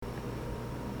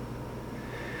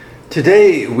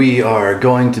Today we are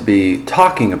going to be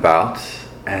talking about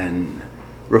and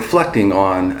reflecting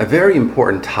on a very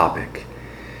important topic,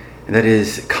 and that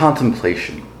is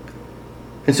contemplation.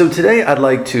 And so today I'd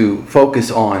like to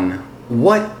focus on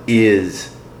what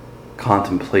is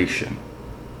contemplation.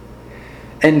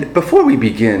 And before we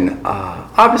begin,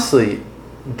 obviously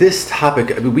this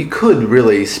topic, we could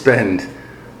really spend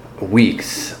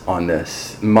weeks on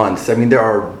this, months. There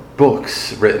are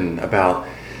books written about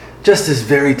just this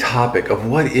very topic of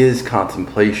what is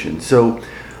contemplation. So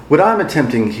what I'm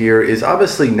attempting here is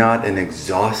obviously not an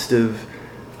exhaustive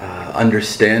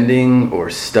understanding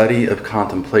or study of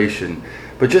contemplation,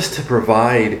 but just to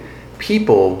provide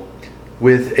people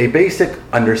with a basic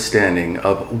understanding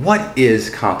of what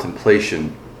is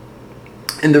contemplation.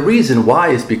 And the reason why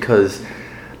is because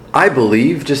I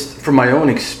believe, just from my own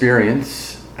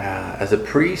experience as a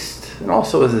priest and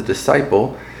also as a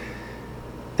disciple,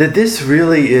 that this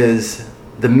really is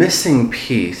the missing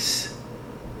piece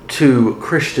to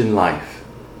Christian life.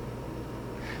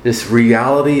 This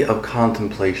reality of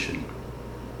contemplation.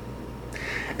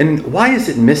 And why is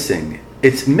it missing?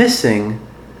 It's missing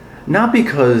not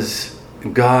because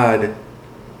God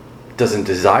doesn't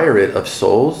desire it of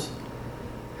souls.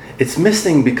 It's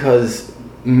missing because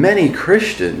many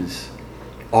Christians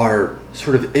are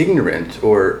sort of ignorant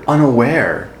or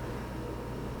unaware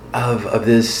of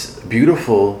this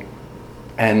beautiful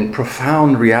and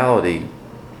profound reality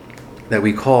that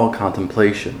we call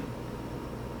contemplation.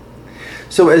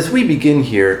 So as we begin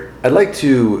here, I'd like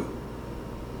to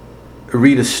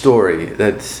read a story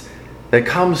that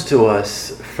comes to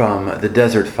us from the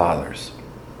Desert Fathers.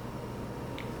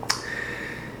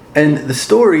 And the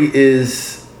story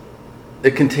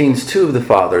it contains two of the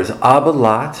fathers, Abba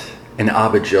Lot and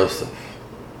Abba Joseph.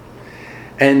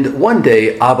 And one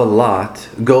day, Abba Lot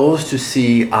goes to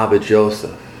see Abba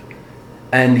Joseph.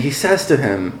 And he says to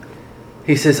him,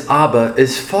 Abba,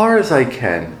 as far as I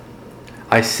can,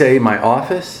 I say my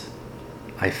office,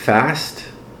 I fast,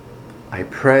 I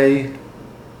pray,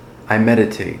 I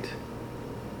meditate.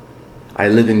 I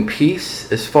live in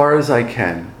peace as far as I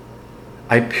can.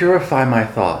 I purify my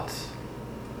thoughts.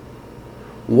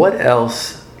 What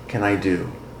else can I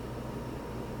do?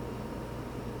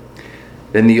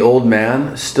 Then the old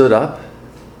man stood up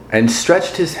and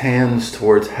stretched his hands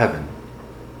towards heaven.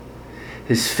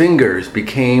 His fingers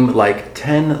became like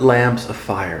 10 lamps of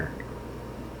fire.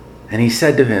 And he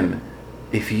said to him,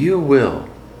 if you will,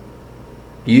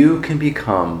 you can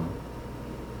become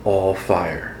all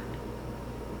fire.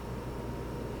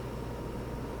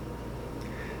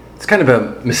 It's kind of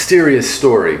a mysterious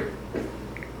story.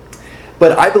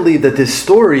 But I believe that this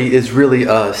story is really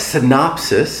a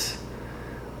synopsis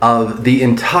of the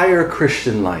entire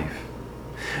Christian life.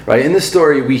 Right? In this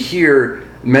story, we hear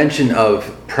mention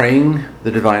of praying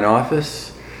the divine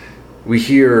office. We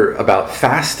hear about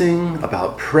fasting,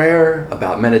 about prayer,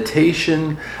 about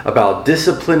meditation, about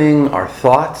disciplining our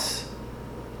thoughts.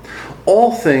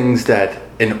 All things that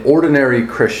an ordinary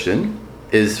Christian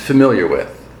is familiar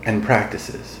with and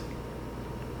practices.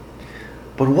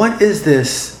 But what is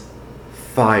this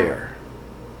fire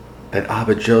that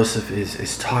Abba Joseph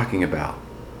is talking about?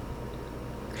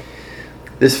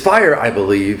 This fire, I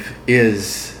believe,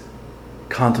 is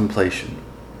contemplation.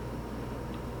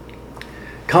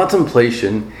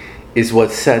 Contemplation is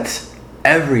what sets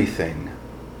everything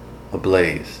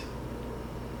ablaze.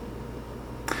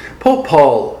 Pope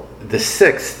Paul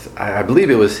VI, I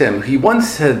believe it was him, he once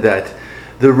said that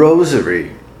the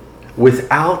rosary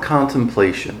without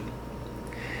contemplation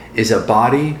is a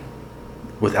body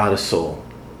without a soul.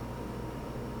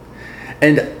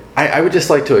 And I would just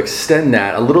like to extend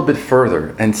that a little bit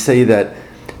further and say that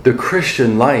the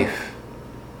Christian life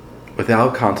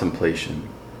without contemplation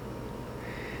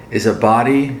is a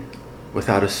body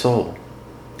without a soul.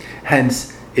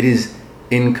 Hence, it is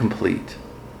incomplete.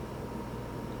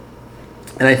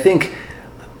 And I think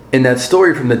in that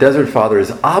story from the Desert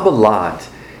Fathers, Abba Lot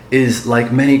is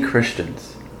like many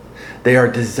Christians. They are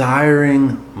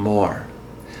desiring more.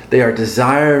 They are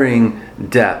desiring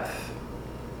depth.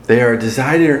 They are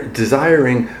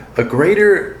desiring a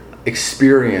greater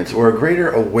experience or a greater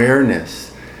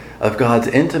awareness of God's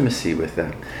intimacy with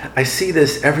them. I see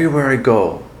this everywhere I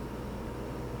go.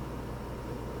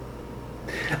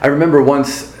 I remember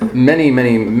once, many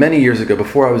years ago,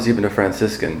 before I was even a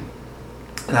Franciscan,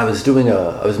 and I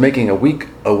was making a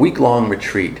week-long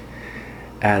retreat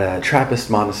at a Trappist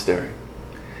monastery.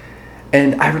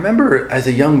 And I remember as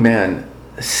a young man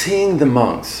seeing the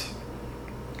monks,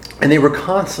 and they were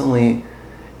constantly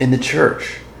in the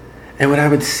church. And when I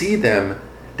would see them,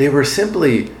 they were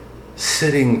simply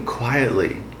sitting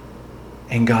quietly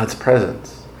in God's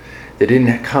presence. They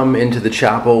didn't come into the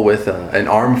chapel with an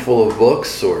armful of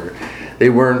books, or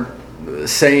they weren't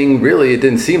saying, really, it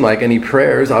didn't seem like any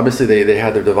prayers. Obviously, they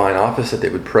had their divine office that they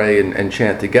would pray and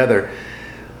chant together.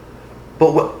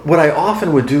 But what I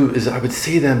often would do is I would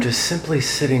see them just simply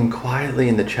sitting quietly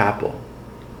in the chapel.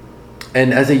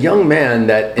 And as a young man,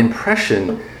 that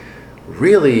impression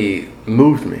really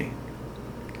moved me,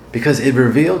 because it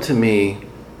revealed to me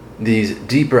these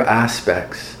deeper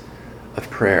aspects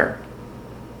of prayer.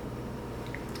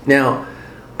 Now,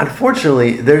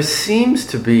 unfortunately, there seems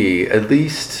to be, at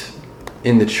least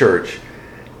in the church,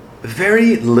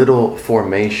 very little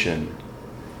formation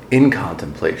in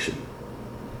contemplation.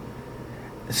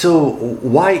 So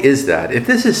why is that? If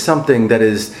this is something that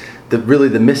is really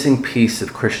the missing piece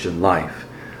of Christian life,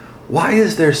 why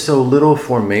is there so little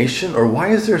formation, or why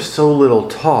is there so little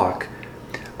talk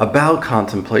about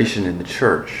contemplation in the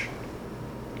church?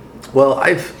 Well,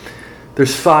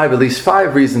 there's at least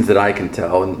five reasons that I can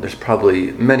tell, and there's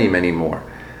probably many, many more.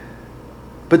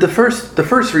 But the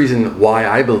first reason why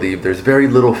I believe there's very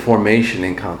little formation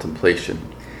in contemplation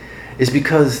is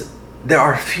because there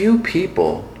are few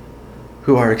people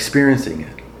who are experiencing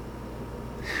it,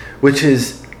 which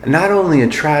is not only a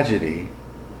tragedy,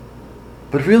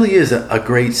 but really is a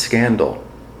great scandal.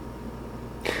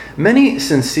 Many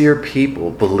sincere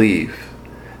people believe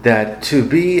that to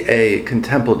be a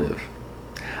contemplative,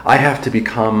 I have to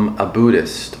become a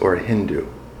Buddhist or a Hindu.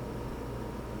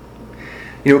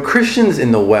 Christians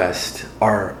in the West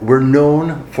we're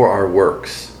known for our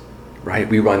works. Right?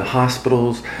 We run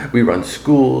hospitals, we run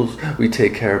schools, we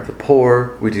take care of the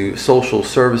poor, we do social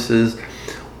services,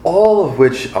 all of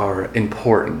which are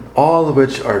important, all of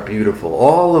which are beautiful,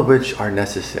 all of which are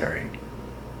necessary.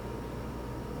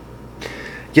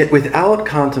 Yet without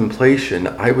contemplation,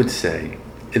 I would say,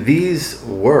 these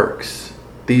works,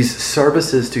 these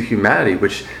services to humanity,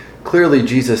 which clearly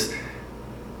Jesus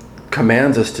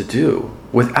commands us to do,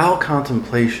 without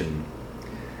contemplation,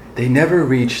 they never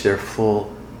reach their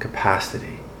full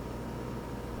capacity.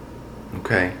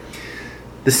 Okay?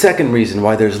 The second reason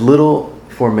why there's little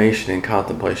formation in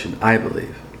contemplation, I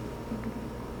believe,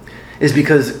 is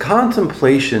because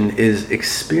contemplation is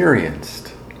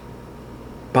experienced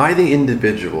by the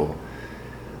individual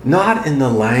not in the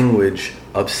language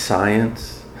of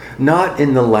science, not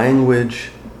in the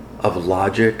language of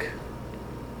logic,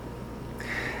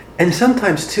 and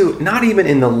sometimes too, not even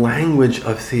in the language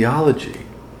of theology,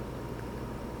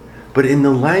 but in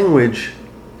the language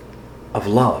of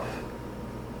love.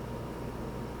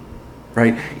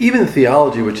 Right? Even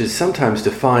theology, which is sometimes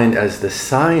defined as the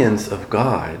science of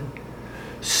God,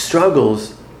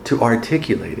 struggles to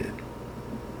articulate it.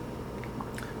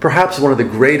 Perhaps one of the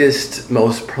greatest,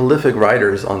 most prolific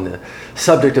writers on the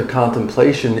subject of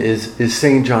contemplation is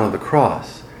St. John of the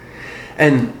Cross.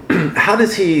 And how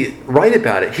does he write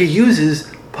about it? He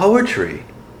uses poetry.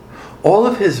 All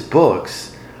of his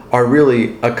books are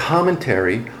really a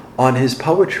commentary on his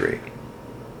poetry,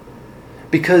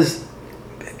 because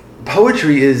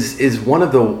poetry is one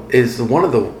of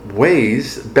the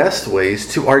best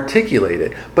ways to articulate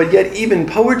it. But yet even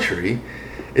poetry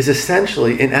is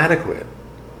essentially inadequate.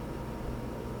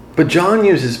 But John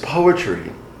uses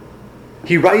poetry.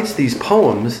 He writes these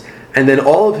poems, and then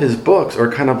all of his books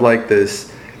are kind of like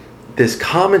this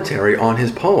commentary on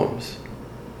his poems.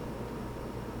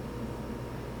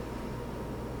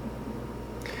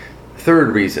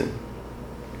 Third reason,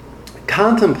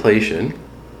 contemplation,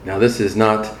 now this is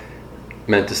not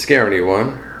meant to scare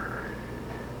anyone,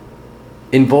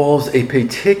 involves a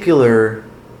particular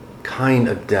kind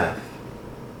of death.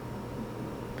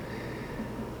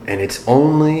 And it's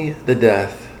only the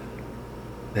death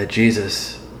that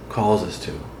Jesus calls us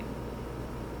to.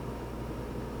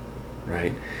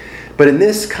 Right? But in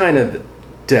this kind of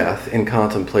death in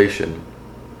contemplation,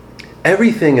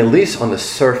 everything, at least on the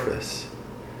surface,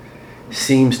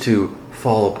 seems to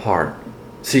fall apart,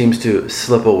 seems to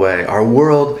slip away. Our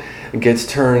world gets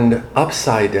turned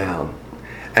upside down.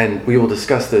 And we will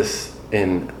discuss this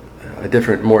in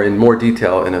more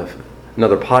detail in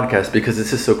another podcast, because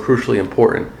this is so crucially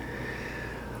important.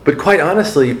 But quite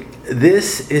honestly,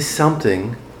 this is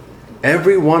something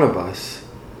every one of us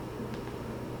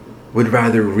would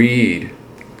rather read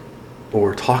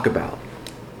or talk about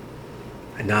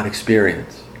and not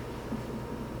experience.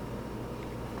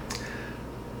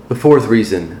 The fourth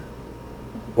reason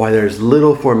why there's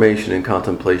little formation in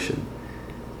contemplation.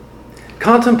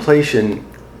 Contemplation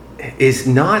is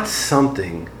not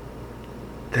something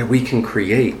that we can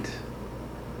create.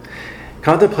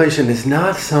 Contemplation is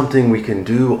not something we can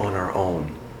do on our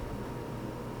own.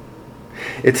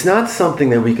 It's not something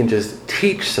that we can just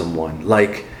teach someone,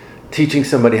 like teaching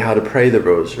somebody how to pray the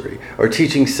rosary, or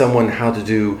teaching someone how to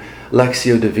do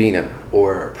Lectio Divina,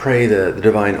 or pray the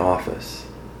divine office.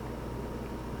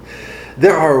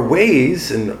 There are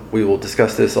ways, and we will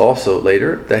discuss this also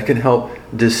later, that can help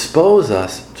dispose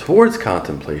us towards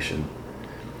contemplation.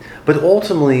 But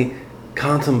ultimately,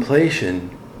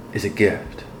 contemplation is a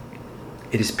gift.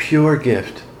 It is pure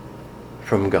gift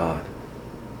from God.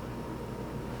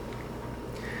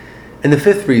 And the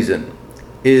fifth reason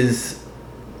is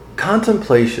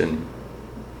contemplation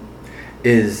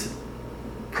is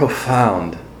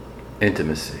profound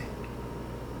intimacy.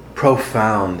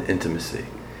 Profound intimacy.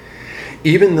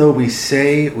 Even though we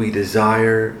say we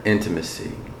desire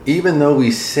intimacy, even though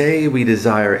we say we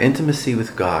desire intimacy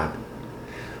with God,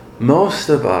 most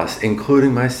of us,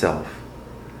 including myself,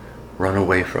 run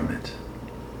away from it.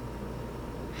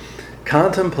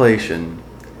 Contemplation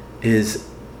is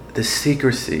the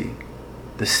secrecy,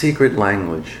 the secret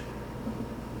language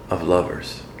of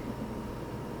lovers.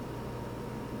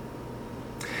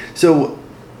 So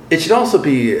it should also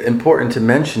be important to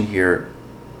mention here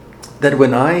that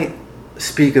when I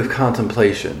speak of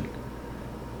contemplation,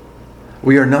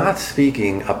 we are not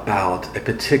speaking about a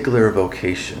particular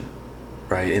vocation,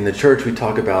 right? In the church, we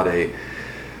talk about a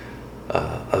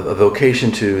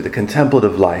vocation to the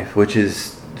contemplative life, which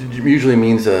usually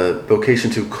means a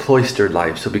vocation to cloistered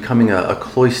life, so becoming a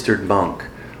cloistered monk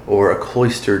or a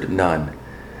cloistered nun.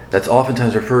 That's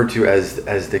oftentimes referred to as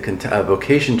a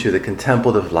vocation to the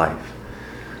contemplative life.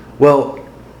 Well,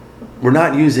 we're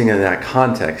not using it in that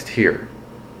context here,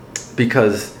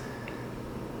 because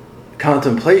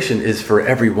contemplation is for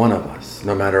every one of us,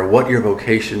 no matter what your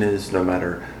vocation is, no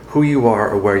matter who you are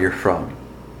or where you're from.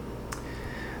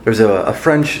 There's a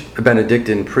French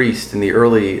Benedictine priest in the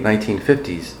early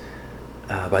 1950s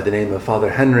by the name of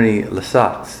Father Henry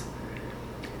Lesatz.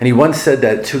 And he once said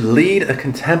that to lead a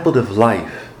contemplative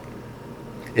life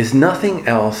is nothing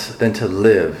else than to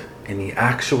live in the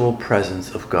actual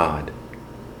presence of God,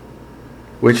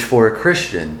 which for a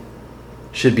Christian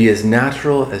should be as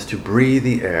natural as to breathe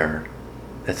the air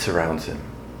that surrounds him.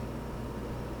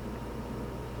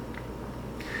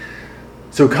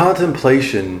 So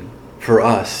contemplation for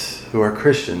us who are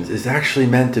Christians is actually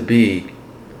meant to be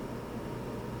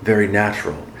very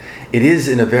natural. It is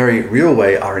in a very real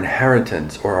way our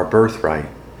inheritance or our birthright.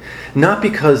 Not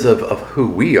because of who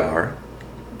we are,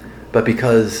 but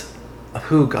because of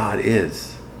who God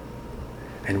is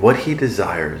and what He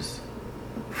desires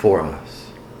for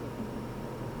us.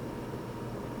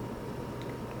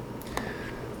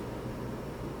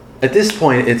 At this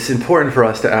point, it's important for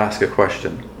us to ask a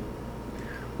question.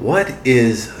 What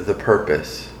is the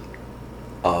purpose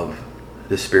of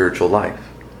the spiritual life?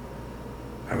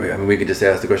 I mean, we could just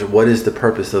ask the question, what is the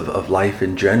purpose of life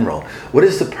in general? What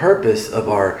is the purpose of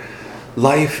our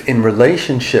life in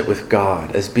relationship with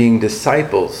God as being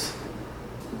disciples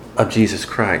of Jesus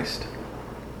Christ?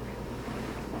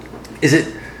 Is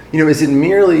it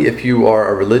merely, if you are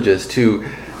a religious, to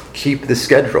keep the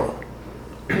schedule?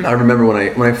 I remember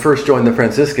when I first joined the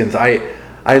Franciscans,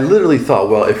 I literally thought,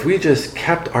 well, if we just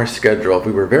kept our schedule, if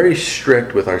we were very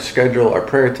strict with our schedule, our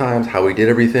prayer times, how we did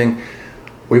everything,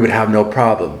 we would have no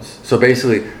problems. So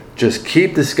basically, just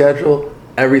keep the schedule,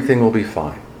 everything will be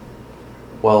fine.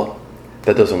 Well,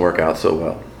 that doesn't work out so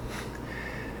well.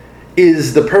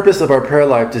 Is the purpose of our prayer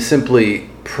life to simply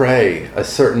pray a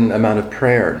certain amount of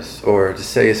prayers, or to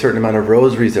say a certain amount of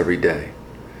rosaries every day,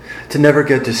 to never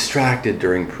get distracted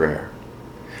during prayer,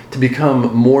 to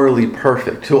become morally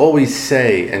perfect, to always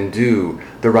say and do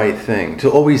the right thing, to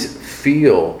always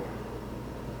feel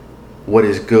what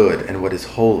is good and what is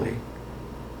holy?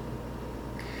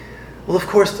 Well, of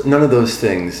course, none of those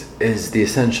things is the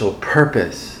essential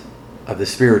purpose of the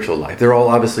spiritual life. They're all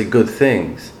obviously good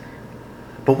things.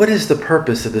 But what is the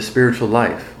purpose of the spiritual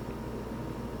life?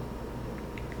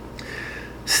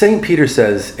 St. Peter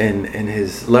says in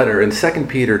his letter in 2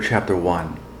 Peter chapter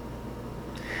 1,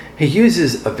 he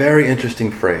uses a very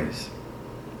interesting phrase.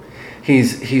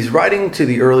 He's writing to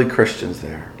the early Christians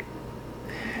there.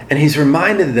 And he's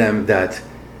reminded them that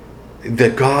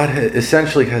God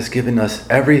essentially has given us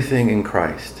everything in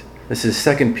Christ. This is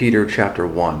 2 Peter chapter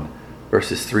 1,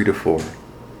 verses 3 to 4.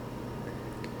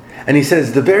 And he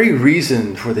says, the very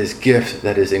reason for this gift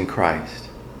that is in Christ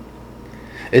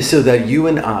is so that you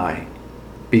and I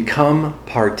become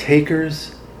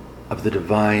partakers of the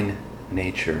divine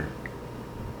nature.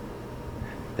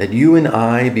 That you and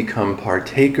I become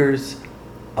partakers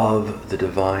of the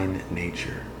divine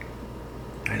nature.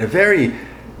 And a very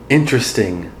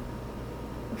interesting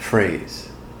phrase.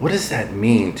 What does that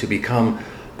mean, to become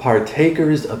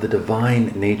partakers of the divine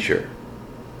nature?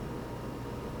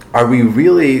 Are we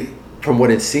really from what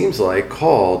it seems like,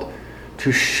 called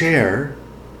to share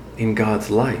in God's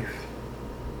life.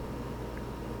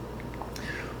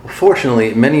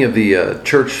 Fortunately, many of the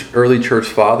early church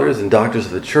fathers and doctors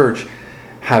of the church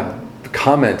have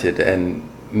commented and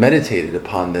meditated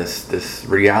upon this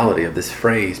reality of this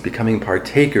phrase, becoming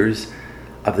partakers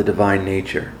of the divine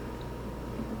nature.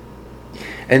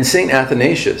 And St.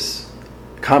 Athanasius,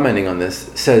 commenting on this,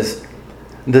 says,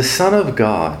 "The Son of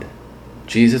God,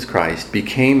 Jesus Christ,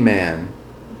 became man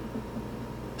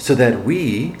so that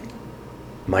we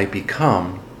might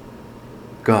become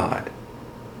God."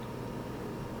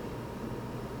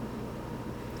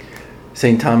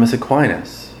 St. Thomas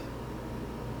Aquinas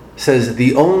says,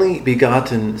 "The only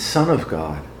begotten Son of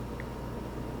God,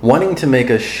 wanting to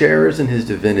make us sharers in his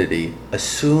divinity,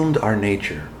 assumed our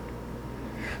nature,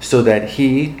 so that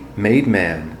he, made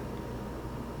man,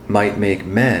 might make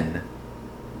men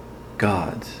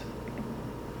gods."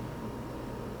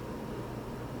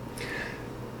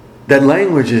 That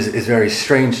language is very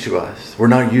strange to us. We're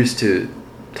not used to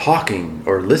talking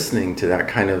or listening to that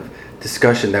kind of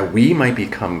discussion, that we might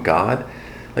become God.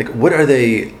 Like, what are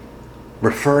they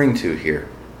referring to here?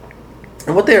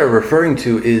 And what they are referring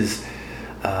to is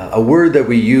a word that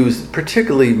we use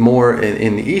particularly more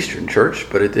in the Eastern Church,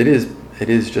 but it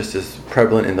is just as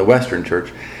prevalent in the Western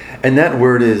Church. And that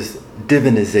word is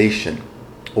divinization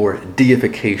or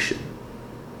deification.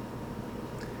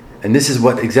 And this is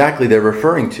what exactly they're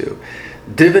referring to.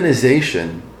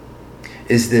 Divinization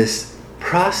is this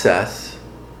process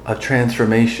of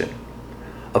transformation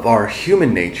of our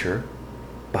human nature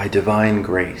by divine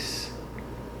grace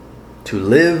to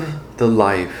live the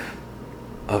life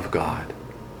of God.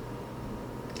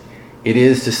 It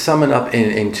is, to sum it up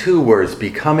in two words,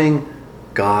 becoming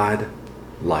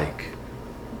God-like.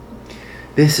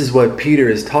 This is what Peter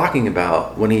is talking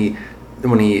about when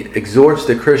he exhorts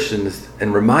the Christians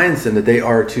and reminds them that they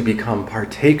are to become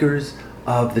partakers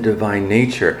of the divine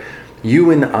nature.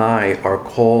 You and I are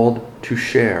called to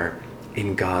share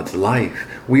in God's life.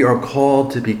 We are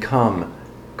called to become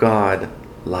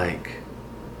God-like.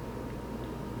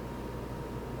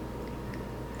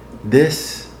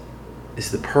 This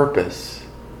is the purpose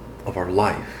of our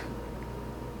life.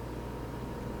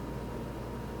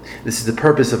 This is the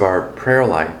purpose of our prayer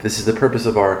life. This is the purpose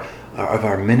of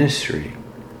our ministry.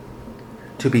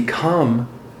 To become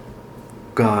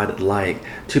God-like,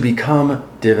 to become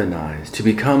divinized, to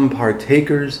become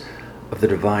partakers of the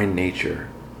divine nature.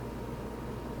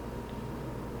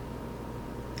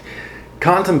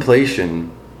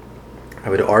 Contemplation, I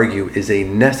would argue, is a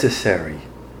necessary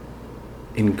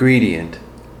ingredient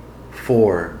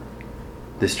for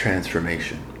this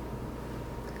transformation.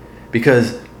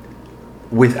 Because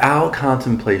without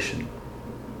contemplation,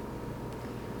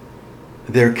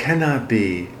 there cannot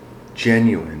be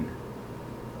genuine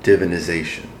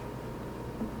divinization.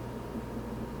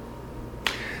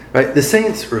 Right? The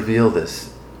saints reveal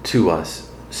this to us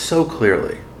so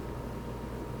clearly.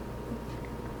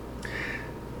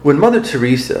 When Mother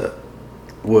Teresa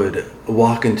would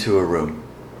walk into a room,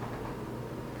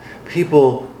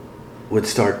 people would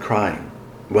start crying,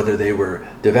 whether they were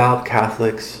devout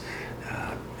Catholics,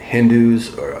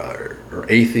 Hindus, or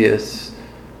atheists.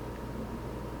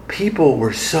 People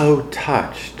were so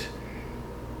touched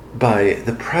by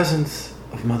the presence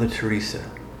of Mother Teresa.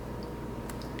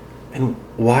 And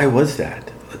why was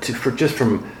that? Just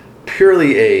from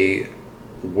purely a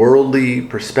worldly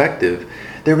perspective,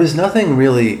 there was nothing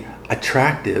really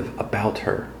attractive about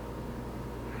her.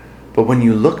 But when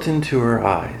you looked into her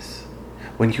eyes,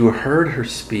 when you heard her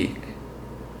speak,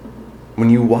 when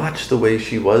you watched the way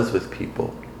she was with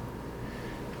people,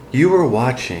 you were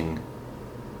watching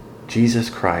Jesus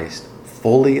Christ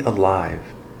fully alive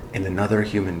in another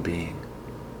human being.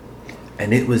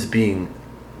 And it was being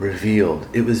revealed.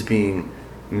 It was being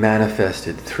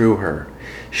manifested through her.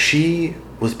 She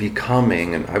was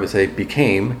becoming, and I would say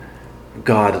became,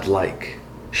 God-like.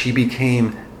 She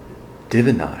became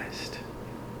divinized.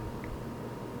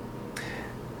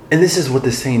 And this is what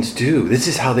the saints do. This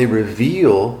is how they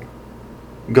reveal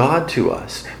God to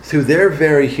us, through their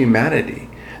very humanity.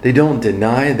 They don't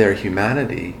deny their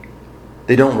humanity.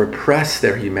 They don't repress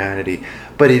their humanity,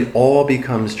 but it all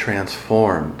becomes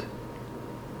transformed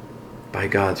by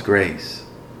God's grace.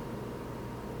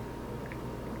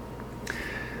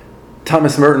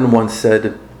 Thomas Merton once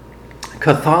said,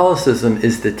 "Catholicism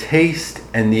is the taste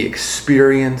and the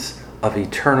experience of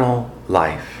eternal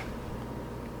life."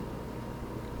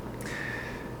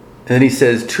 And then he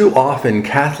says, "Too often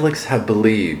Catholics have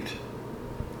believed,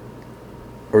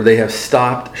 or they have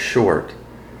stopped short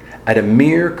at a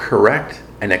mere correct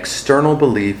and external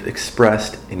belief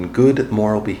expressed in good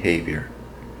moral behavior,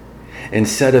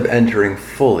 instead of entering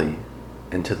fully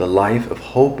into the life of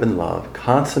hope and love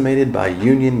consummated by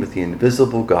union with the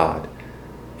invisible God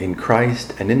in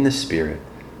Christ and in the Spirit,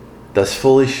 thus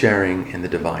fully sharing in the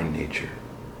divine nature.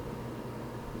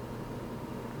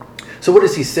 So what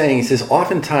is he saying? He says,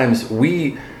 oftentimes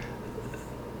we,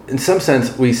 in some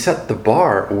sense, we set the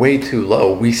bar way too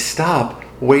low. We stop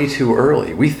way too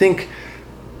early. We think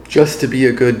just to be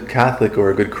a good Catholic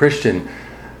or a good Christian,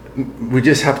 we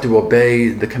just have to obey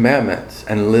the commandments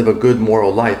and live a good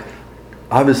moral life.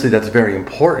 Obviously, that's very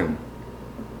important.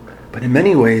 But in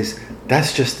many ways,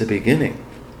 that's just the beginning.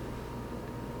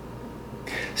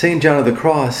 St. John of the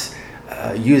Cross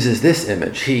uses this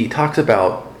image. He talks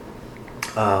about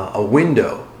a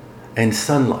window and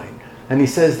sunlight. And he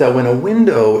says that when a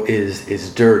window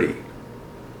is dirty,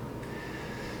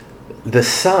 the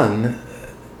sun,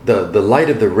 the light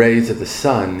of the rays of the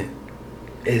sun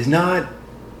is not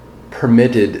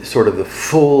permitted sort of the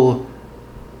full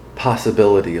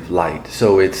possibility of light.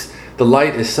 So the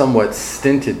light is somewhat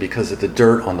stinted because of the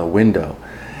dirt on the window.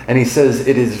 And he says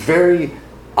it is very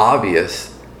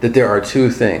obvious that there are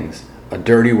two things, a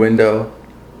dirty window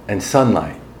and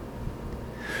sunlight.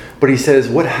 But he says,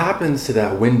 what happens to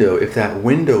that window if that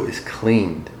window is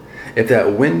cleaned? If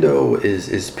that window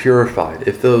is purified,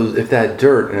 if that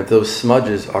dirt and if those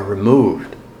smudges are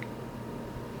removed?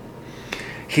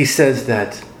 He says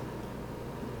that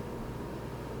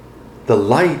the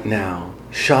light now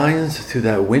shines through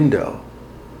that window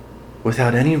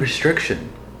without any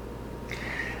restriction.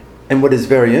 And what is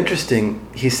very interesting,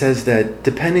 he says that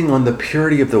depending on the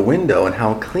purity of the window and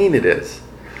how clean it is,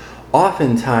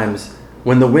 oftentimes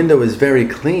when the window is very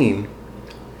clean,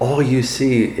 all you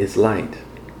see is light.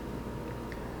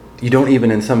 You don't even,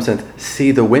 in some sense,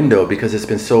 see the window because it's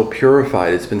been so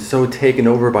purified, it's been so taken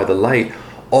over by the light.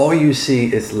 All you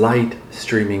see is light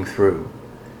streaming through.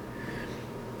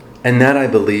 And that, I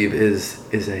believe, is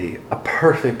a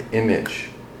perfect image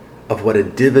of what a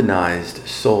divinized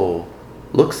soul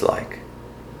looks like.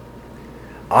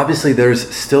 Obviously,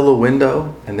 there's still a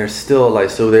window and there's still a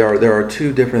light. So there are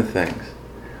two different things.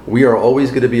 We are always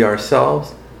going to be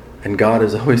ourselves, and God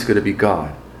is always going to be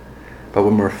God. But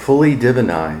when we're fully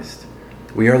divinized,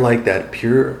 we are like that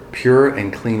pure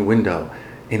and clean window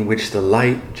in which the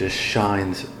light just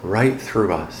shines right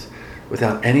through us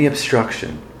without any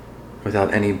obstruction,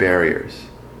 without any barriers.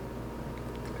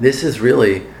 This is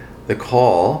really the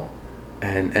call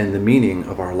and the meaning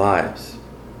of our lives.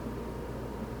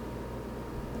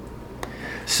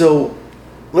 So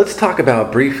let's talk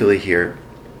about briefly here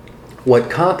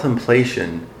what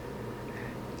contemplation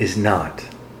is not.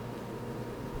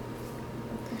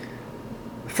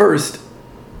 First,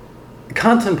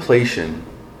 contemplation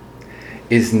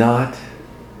is not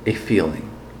a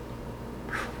feeling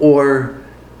or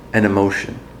an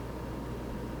emotion.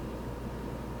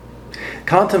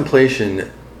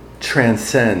 Contemplation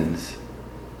transcends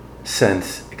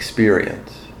sense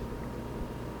experience.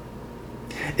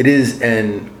 It is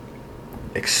an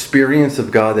experience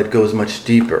of God that goes much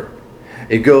deeper.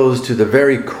 It goes to the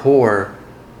very core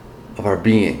of our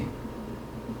being.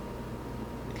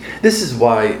 This is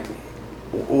why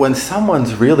when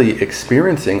someone's really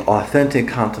experiencing authentic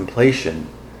contemplation,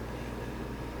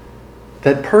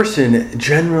 that person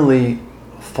generally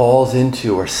falls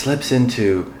into or slips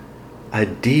into a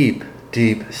deep,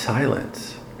 deep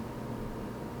silence.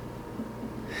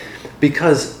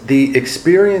 Because the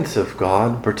experience of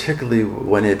God, particularly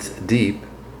when it's deep,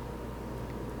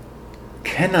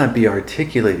 cannot be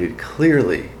articulated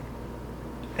clearly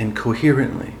and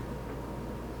coherently.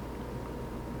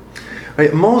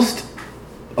 Right? Most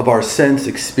of our sense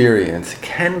experience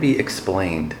can be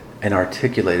explained and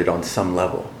articulated on some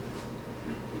level.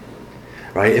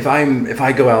 Right? If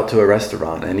I go out to a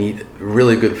restaurant and eat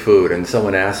really good food and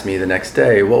someone asks me the next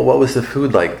day, well, what was the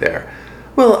food like there?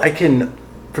 Well, I can,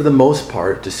 for the most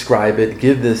part, describe it,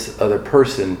 give this other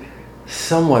person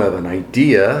somewhat of an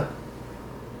idea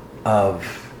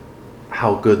of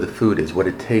how good the food is, what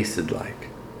it tasted like.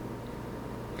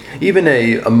 Even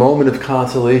a moment of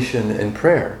consolation in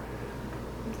prayer,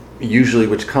 usually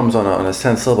which comes on a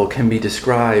sense level, can be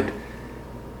described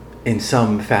in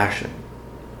some fashion.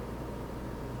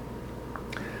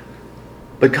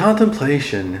 But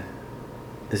contemplation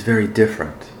is very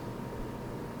different.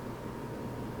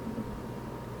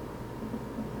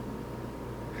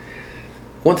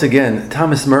 Once again,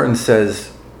 Thomas Merton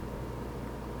says,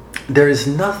 there is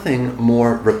nothing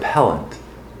more repellent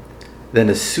than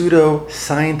a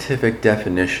pseudo-scientific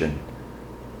definition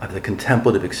of the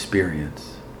contemplative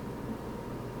experience.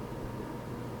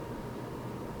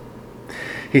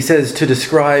 He says to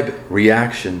describe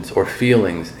reactions or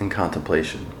feelings in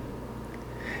contemplation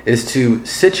is to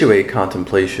situate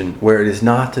contemplation where it is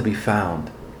not to be found,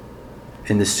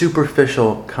 in the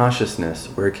superficial consciousness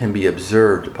where it can be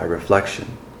observed by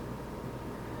reflection.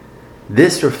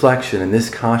 This reflection and this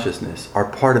consciousness are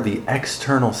part of the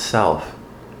external self,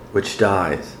 which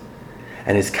dies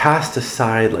and is cast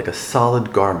aside like a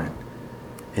solid garment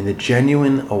in the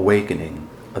genuine awakening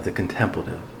of the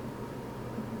contemplative.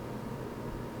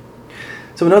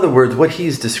 So in other words, what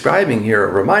he's describing here,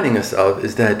 reminding us of,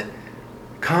 is that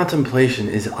contemplation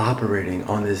is operating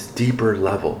on this deeper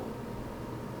level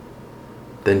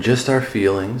than just our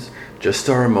feelings, just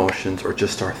our emotions, or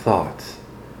just our thoughts.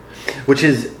 Which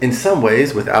is, in some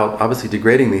ways, without obviously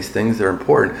degrading these things, they're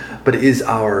important, but it is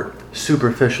our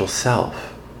superficial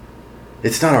self.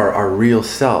 It's not our real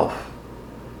self.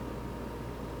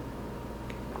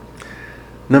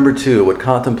 Number 2, what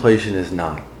contemplation is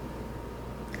not.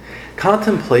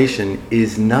 Contemplation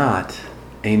is not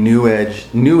a new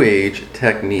age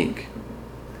technique,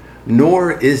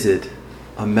 nor is it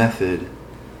a method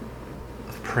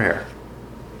of prayer.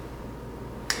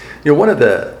 One of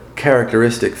the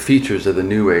characteristic features of the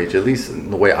New Age, at least in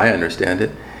the way I understand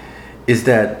it, is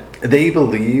that they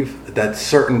believe that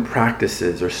certain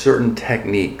practices or certain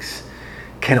techniques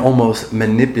can almost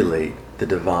manipulate the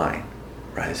divine,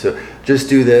 right? So just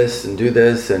do this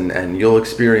and you'll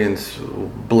experience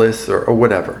bliss or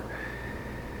whatever.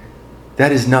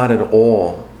 That is not at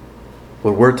all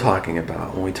what we're talking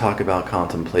about when we talk about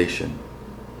contemplation.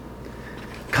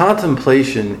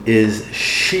 Contemplation is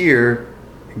sheer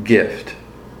gift.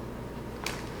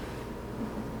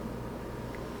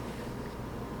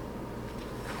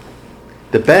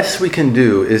 The best we can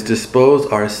do is dispose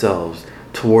ourselves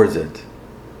towards it.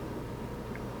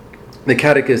 The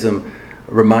Catechism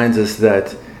reminds us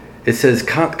that it says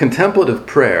contemplative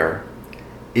prayer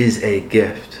is a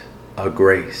gift, a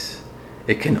grace.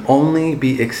 It can only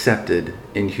be accepted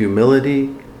in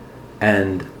humility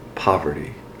and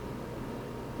poverty.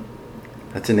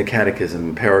 That's in the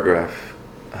Catechism, paragraph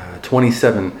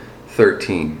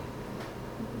 2713.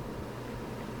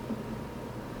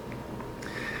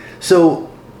 So,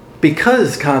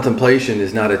 because contemplation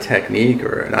is not a technique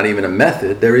or not even a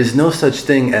method, there is no such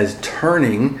thing as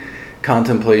turning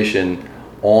contemplation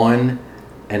on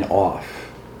and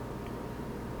off.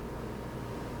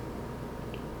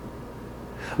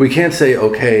 We can't say,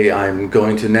 okay, I'm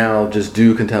going to now just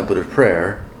do contemplative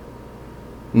prayer.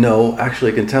 No,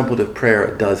 actually, contemplative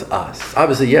prayer does us.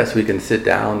 Obviously, yes, we can sit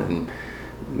down and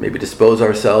maybe dispose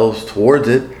ourselves towards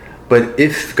it, but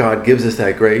if God gives us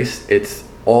that grace, it's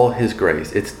all His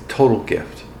grace. It's total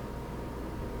gift.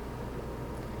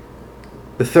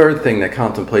 The third thing that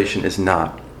contemplation is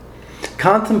not.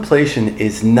 Contemplation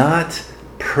is not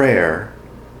prayer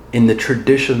in the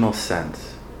traditional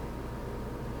sense.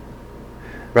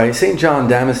 Right? St. John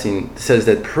Damascene says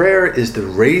that prayer is the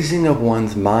raising of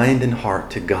one's mind and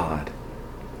heart to God,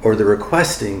 or the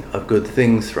requesting of good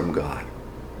things from God.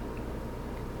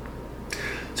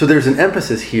 So there's an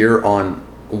emphasis here on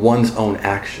one's own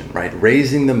action, right?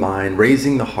 Raising the mind,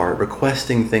 raising the heart,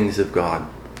 requesting things of God,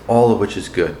 all of which is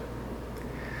good.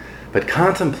 But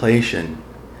contemplation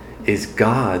is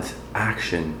God's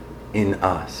action in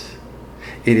us.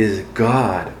 It is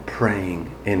God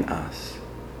praying in us.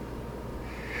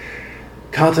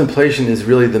 Contemplation is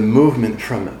really the movement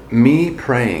from me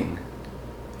praying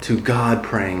to God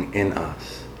praying in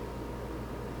us.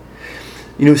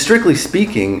 Strictly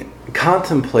speaking,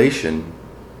 contemplation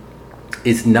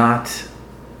is not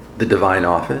the divine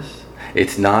office.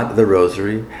 It's not the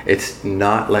rosary. It's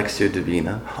not Lectio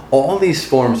Divina. All these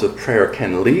forms of prayer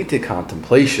can lead to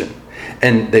contemplation,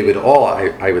 and they would all,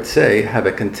 I would say, have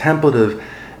a contemplative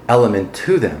element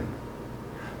to them.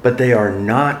 But they are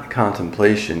not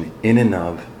contemplation in and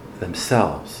of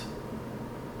themselves.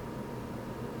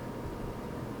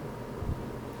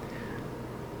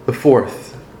 The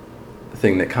fourth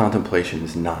thing that contemplation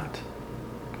is not.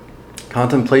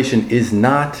 Contemplation is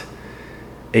not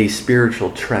a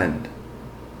spiritual trend.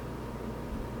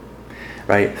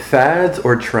 Right? Fads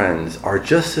or trends are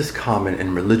just as common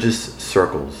in religious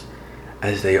circles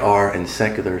as they are in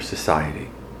secular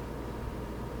society.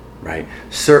 Right?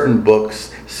 Certain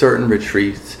books, certain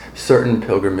retreats, certain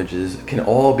pilgrimages can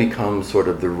all become sort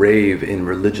of the rave in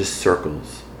religious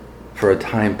circles for a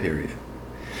time period.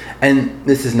 And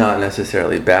this is not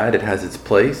necessarily bad. It has its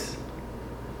place.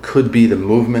 Could be the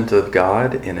movement of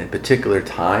God in a particular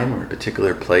time or a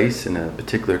particular place in a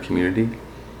particular community.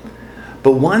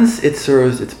 But once it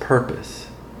serves its purpose,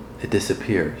 it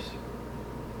disappears.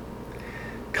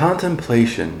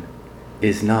 Contemplation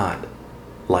is not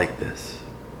like this.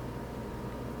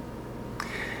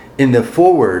 In the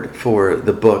foreword for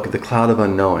the book, The Cloud of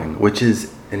Unknowing, which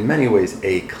is in many ways,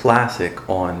 a classic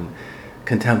on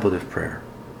contemplative prayer.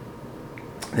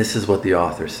 This is what the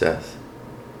author says.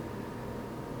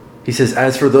 He says,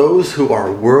 "As for those who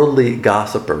are worldly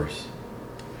gossipers,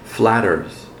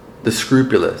 flatterers, the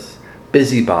scrupulous,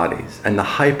 busybodies, and the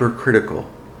hypercritical,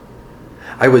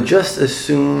 I would just as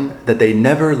soon that they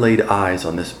never laid eyes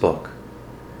on this book.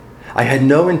 I had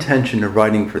no intention of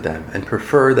writing for them and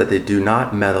prefer that they do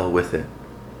not meddle with it.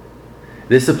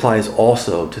 This applies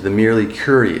also to the merely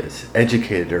curious,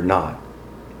 educated or not.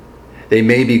 They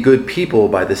may be good people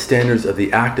by the standards of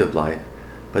the active life,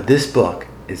 but this book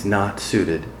is not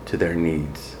suited to their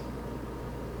needs."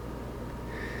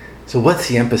 So what's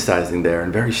he emphasizing there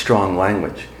in very strong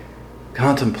language?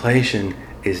 Contemplation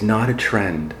is not a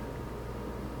trend.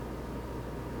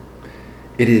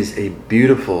 It is a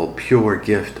beautiful, pure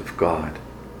gift of God.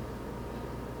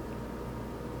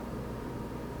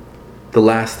 The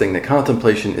last thing that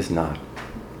contemplation is not.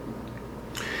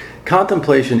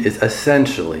 Contemplation is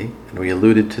essentially, and we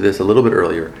alluded to this a little bit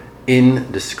earlier,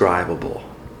 indescribable.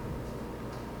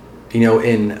 You know,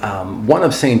 in one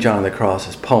of St. John of the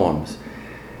Cross's poems,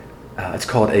 it's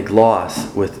called A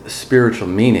Gloss with Spiritual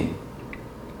Meaning.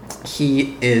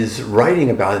 He is writing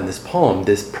about in this poem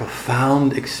this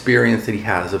profound experience that he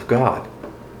has of God.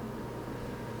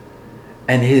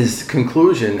 And his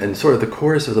conclusion and sort of the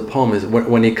chorus of the poem is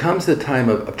when he comes to the time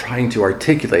of trying to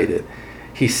articulate it,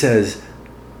 he says,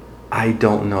 "I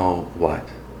don't know what."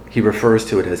 He refers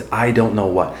to it as, "I don't know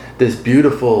what." This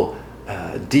beautiful,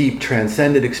 deep,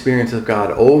 transcendent experience of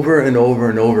God over and over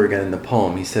and over again in the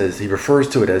poem. He refers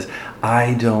to it as,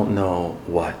 "I don't know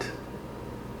what."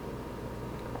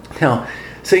 Now,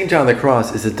 St. John of the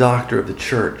Cross is a doctor of the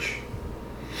church.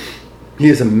 He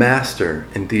is a master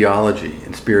in theology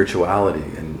and spirituality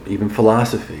and even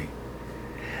philosophy.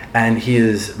 And he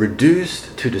is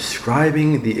reduced to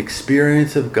describing the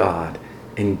experience of God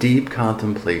in deep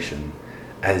contemplation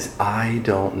as "I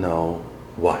don't know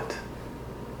what."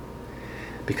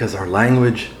 Because our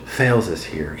language fails us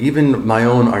here. Even my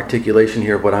own articulation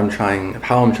here of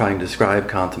how I'm trying to describe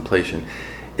contemplation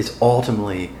is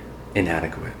ultimately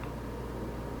inadequate.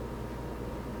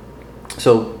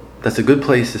 So that's a good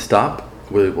place to stop.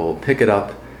 We will pick it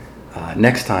up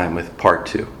next time with part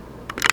 2.